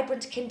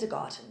vibrant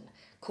kindergarten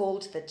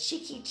called the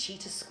Cheeky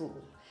Cheetah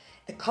School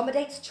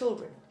accommodates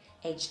children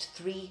aged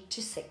 3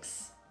 to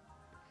 6.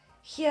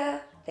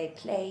 Here they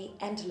play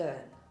and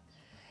learn,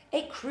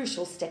 a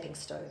crucial stepping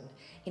stone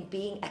in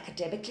being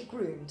academically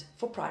groomed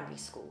for primary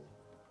school.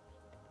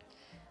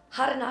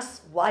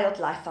 Harnas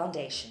Wildlife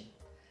Foundation,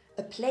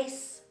 a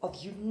place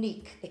of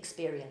unique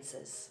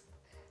experiences,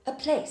 a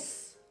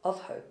place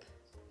of hope.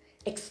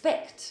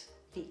 Expect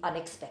the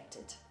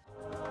unexpected.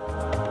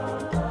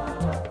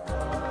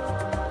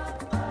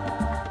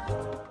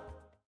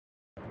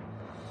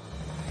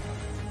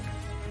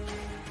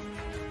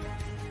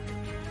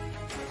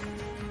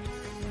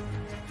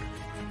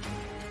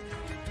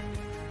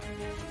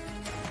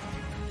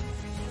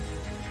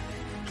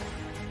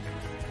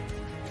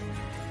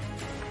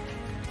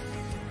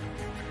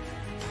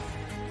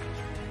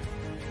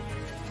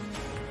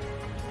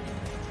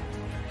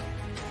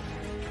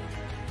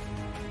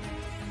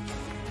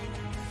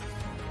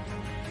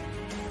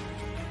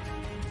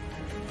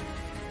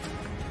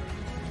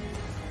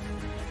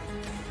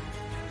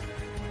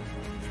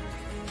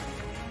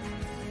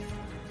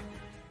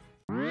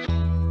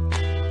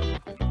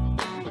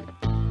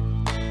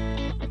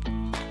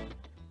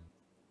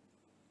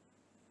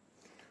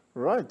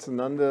 Right, and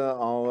under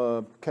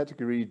our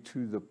category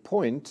To the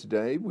Point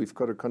today, we've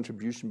got a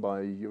contribution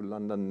by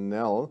Yolanda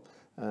Nel,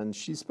 and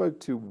she spoke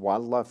to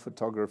wildlife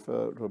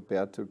photographer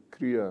Roberto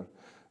Kruger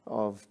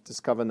of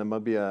Discover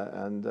Namibia,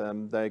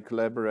 and they're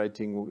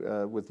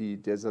collaborating with the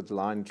Desert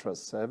Lion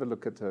Trust. So have a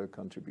look at her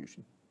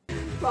contribution.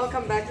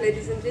 Welcome back,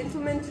 ladies and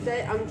gentlemen.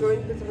 Today I'm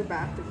joined with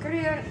Roberto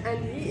Kruger,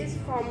 and he is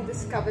from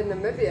Discover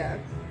Namibia.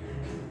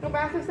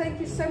 Roberto, thank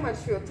you so much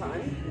for your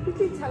time.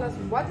 Quickly tell us,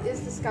 what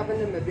is Discover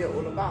Namibia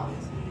all about?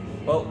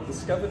 Well,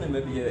 Discover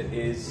Namibia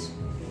is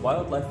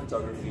wildlife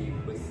photography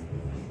with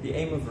the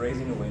aim of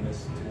raising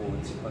awareness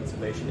towards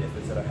conservation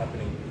efforts that are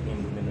happening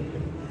in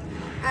Namibia.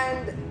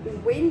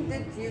 And when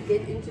did you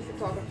get into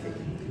photography?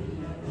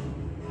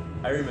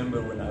 I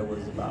remember when I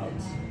was about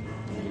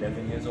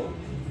 11 years old,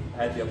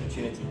 I had the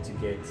opportunity to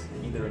get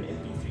either an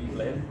MP3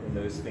 player, when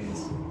those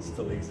things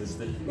still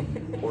existed,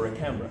 or a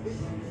camera.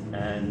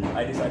 And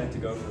I decided to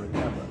go for a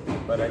camera.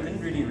 But I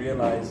didn't really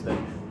realize that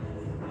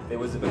there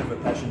was a bit of a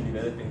passion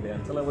developing there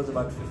until I was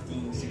about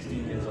 15,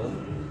 16 years old.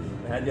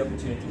 I had the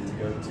opportunity to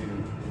go to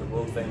the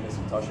world famous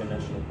Etosha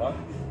National Park,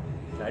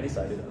 and I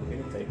decided I'm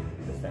going to take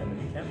the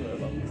family camera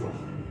along with me.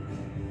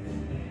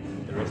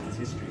 The rest is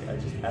history. I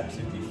just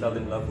absolutely fell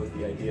in love with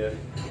the idea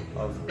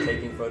of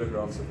taking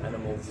photographs of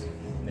animals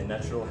in their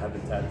natural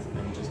habitat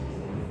and just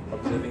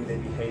observing their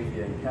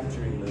behavior and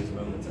capturing those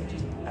moments. I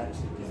just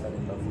absolutely fell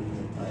in love with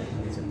the entire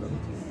concept of it.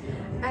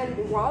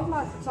 And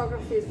wildlife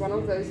photography is one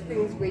of those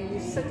things where you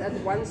sit at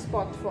one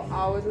spot for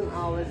hours and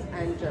hours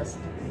and just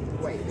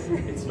wait.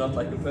 It's not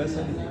like a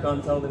person. You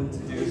can't tell them to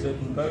do a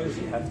certain pose.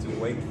 You have to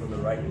wait for the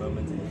right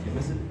moment, and if you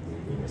miss it,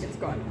 you miss it. It's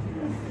gone.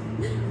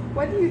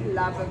 What do you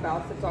love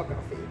about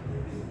photography?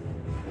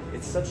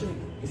 It's such a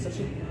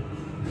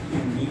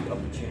unique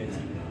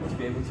opportunity to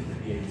be able to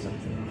create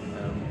something.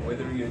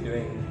 Whether you're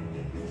doing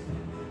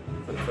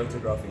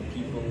photographing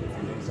people, if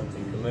you're doing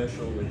something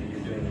commercial, whether you're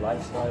doing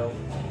lifestyle,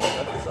 you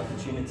have this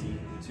opportunity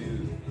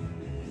to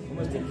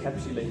almost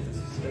encapsulate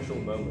this special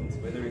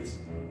moment, whether it's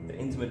the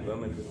intimate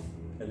moment with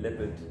a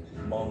leopard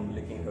mom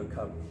licking her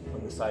cub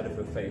on the side of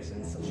her face,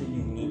 and it's such a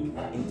unique,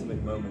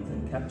 intimate moment,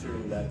 and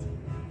capturing that,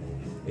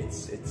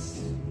 it's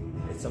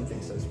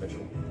something so special.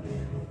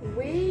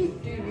 Where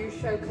do you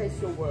showcase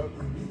your work?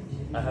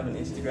 I have an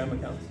Instagram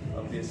account,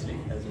 obviously,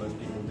 as most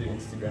people do,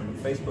 Instagram and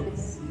Facebook,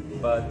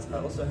 but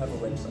I also have a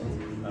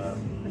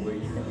website where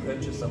you can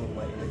purchase some of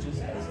my images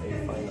as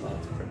a fine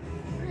art print.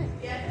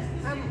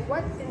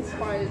 What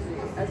inspires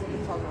you as a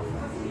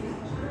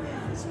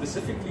photographer?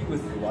 Specifically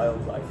with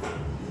wildlife,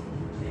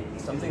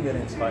 something that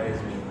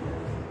inspires me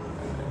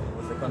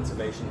with the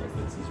conservation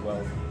efforts as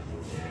well.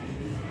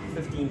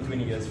 15,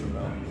 20 years from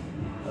now,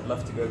 I'd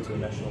love to go to a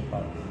national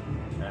park,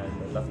 and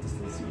I'd love to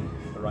still see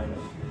a rhino.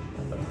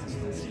 I'd love to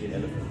still see an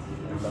elephant.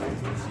 I'd love to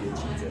still see a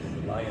cheetah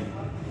and a lion.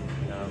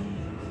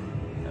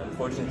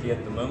 Unfortunately,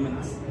 at the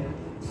moment,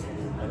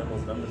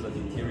 animals' numbers are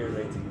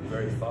deteriorating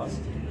very fast,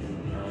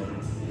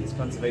 and it's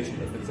conservation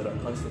efforts that are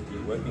constantly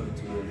working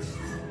towards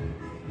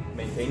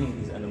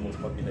maintaining these animals'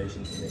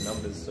 populations and their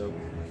numbers. So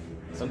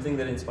something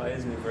that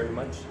inspires me very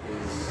much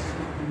is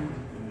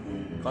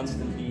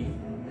constantly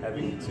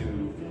having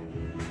to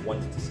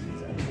want to see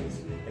these animals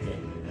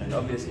again. And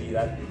obviously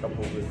that,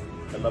 coupled with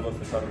a love of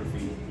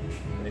photography,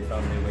 they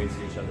found their way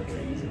to each other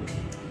very easily.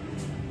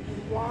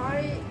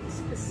 Why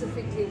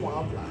specifically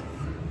wildlife?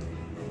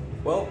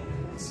 Well,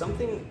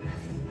 something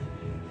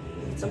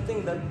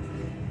that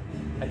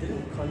I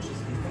didn't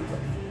consciously think of.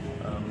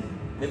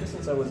 Ever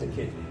since I was a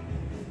kid,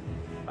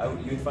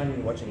 you'd find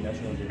me watching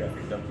National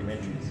Geographic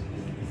documentaries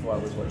before I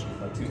was watching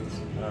cartoons.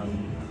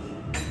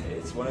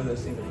 It's one of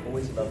those things I've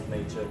always loved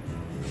nature,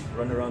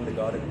 run around the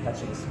garden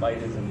catching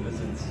spiders and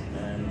lizards,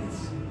 and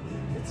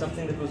it's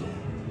something that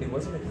it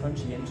wasn't a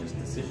conscientious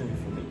decision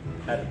for me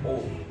at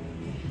all.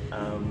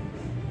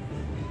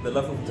 The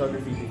love of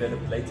photography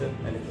developed later,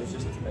 and it was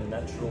just a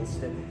natural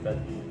step that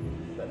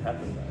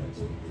happened.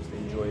 I just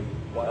enjoyed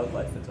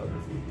wildlife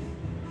photography.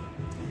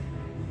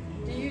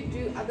 Do you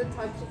do other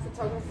types of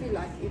photography,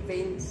 like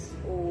events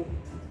or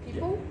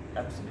people? Yeah,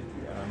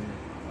 absolutely.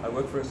 I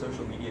work for a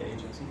social media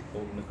agency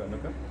called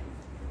Nunda.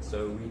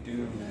 So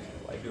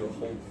I do a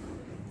whole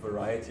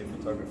variety of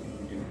photography.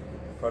 We do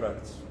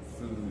products,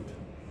 food,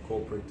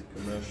 corporate,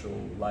 commercial,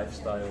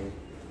 lifestyle,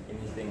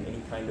 anything,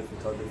 any kind of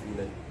photography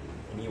that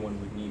anyone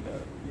would need.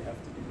 You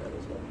have to do that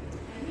as well.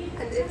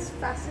 And it's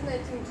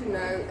fascinating to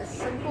know a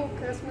simple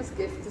Christmas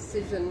gift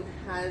decision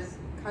has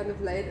kind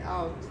of laid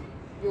out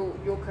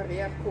your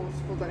career course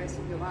for the rest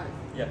of your life.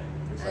 Yeah,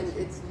 precisely. And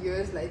it's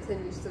years later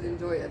and you still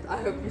enjoy it. I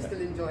hope you still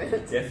enjoy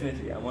it.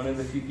 Definitely. I'm one of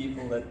the few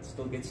people that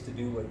still gets to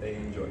do what they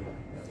enjoy.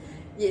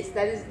 Yes,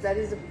 that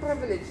is a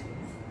privilege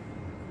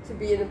to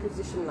be in a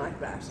position like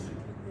that.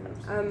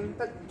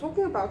 But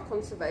talking about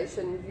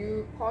conservation,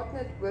 you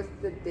partnered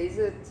with the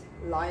Desert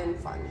Lion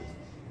Fund.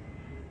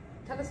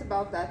 Tell us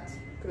about that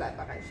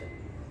collaboration.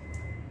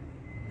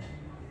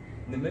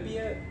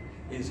 Namibia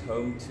is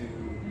home to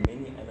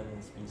many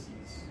animal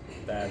species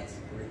that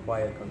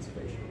require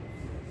conservation.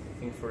 I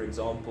think, for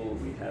example,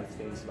 we have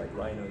things like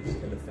rhinos,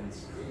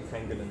 elephants,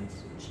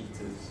 pangolins,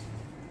 cheetahs.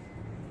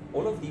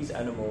 All of these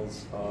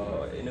animals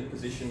are in a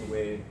position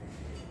where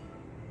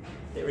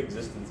their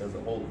existence as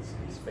a whole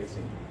is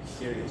facing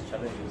serious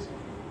challenges.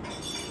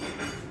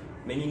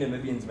 Many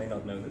Namibians may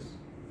not know this,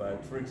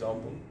 but for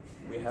example,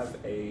 we have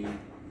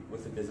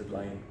with the Desert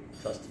Lion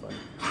Trust Fund,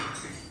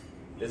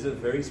 there's a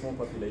very small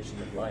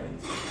population of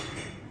lions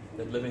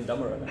that live in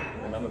Damaraland,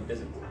 in the Namib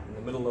Desert, in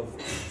the middle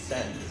of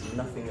sand. There's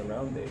nothing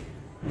around there.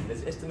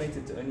 There's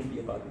estimated to only be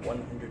about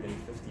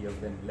 150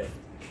 of them left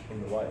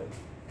in the wild.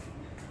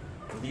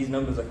 And these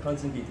numbers are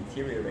constantly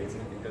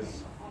deteriorating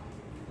because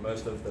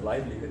most of the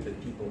livelihood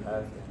that people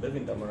have that live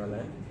in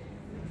Damaraland,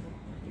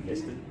 you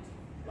guessed it,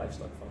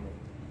 livestock farming.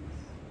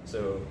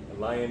 So a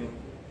lion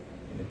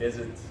in the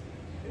desert,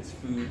 there's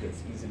food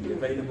that's easily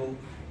available.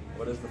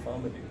 What does the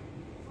farmer do?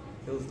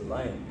 Kills the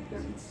lion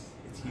because it's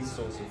his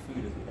source of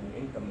food and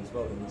income as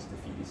well. He needs to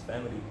feed his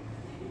family.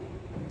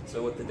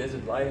 So what the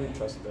Desert Lion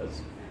Trust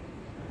does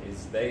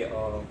is they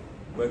are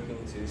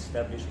working to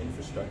establish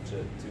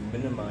infrastructure to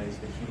minimize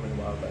the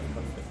human-wildlife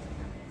conflict.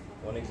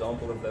 One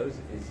example of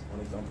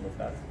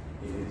that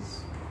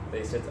is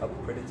they set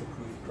up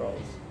predator-proof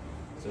kraals.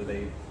 So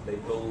they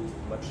build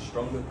much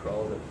stronger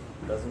kraal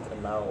that doesn't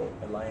allow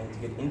a lion to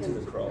get into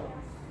the kraal,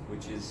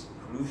 which is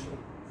crucial.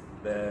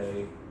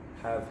 They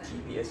have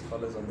GPS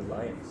collars on the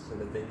lions so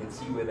that they can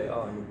see where they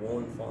are and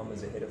warn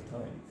farmers ahead of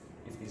time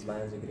if these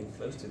lions are getting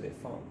close to their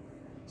farm.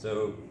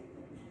 So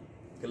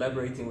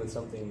collaborating with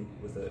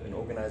an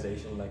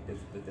organization like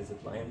the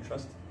Desert Lion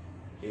Trust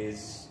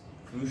is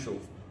crucial,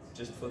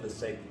 just for the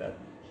sake that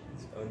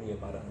there's only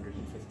about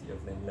 150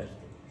 of them left.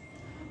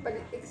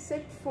 But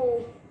except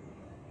for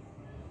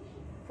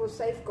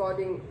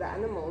safeguarding the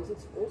animals,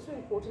 it's also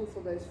important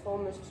for those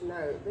farmers to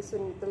know,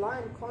 listen, the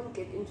lion can't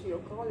get into your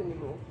kraal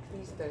anymore,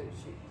 please don't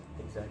shoot.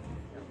 Exactly,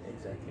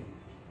 exactly.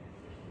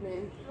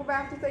 Man,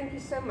 Roberto, thank you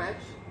so much.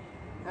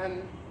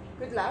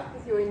 Good luck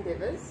with your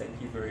endeavors.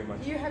 Thank you very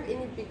much. Do you have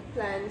any big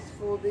plans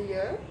for the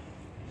year?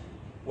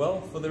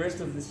 Well, for the rest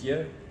of this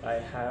year, I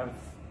have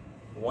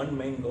one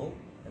main goal,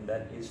 and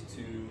that is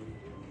to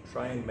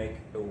try and make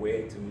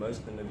aware to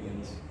most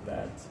Namibians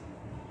that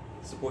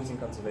supporting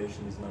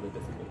conservation is not a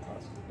difficult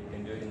task. You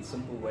can do it in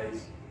simple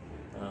ways.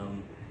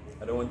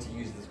 I don't want to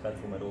use this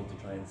platform at all to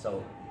try and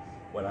sell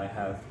what I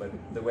have, but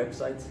the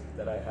website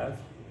that I have,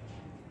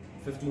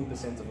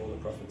 15% of all the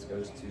profits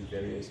goes to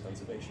various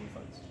conservation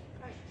funds.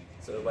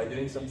 So by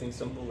doing something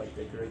simple like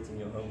decorating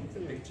your home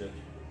with a picture,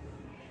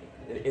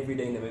 an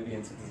everyday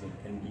Namibian citizen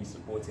can be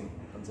supporting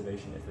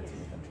conservation efforts in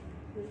the country.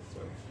 So.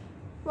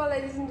 Well,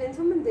 ladies and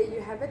gentlemen, there you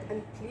have it,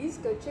 and please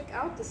go check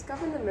out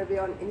Discover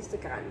Namibia on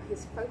Instagram.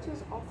 His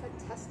photos are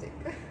fantastic.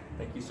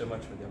 Thank you so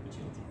much for the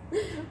opportunity.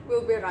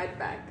 We'll be right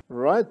back.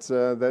 Right,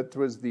 that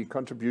was the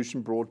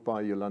contribution brought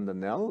by Yolanda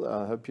Nel.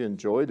 I hope you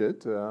enjoyed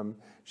it.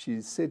 She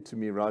said to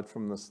me right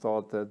from the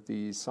start that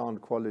the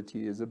sound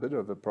quality is a bit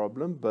of a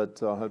problem,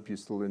 but I hope you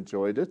still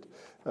enjoyed it.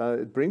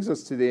 It brings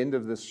us to the end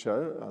of this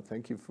show.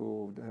 Thank you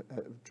for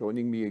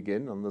joining me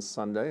again on this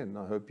Sunday, and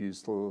I hope you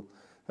still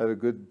have a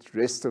good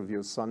rest of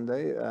your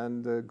Sunday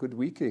and a good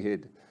week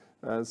ahead.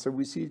 So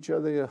we see each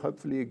other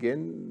hopefully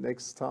again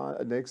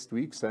next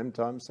week, same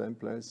time, same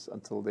place.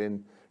 Until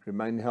then,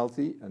 remain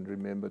healthy and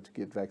remember to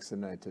get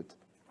vaccinated.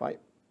 Bye.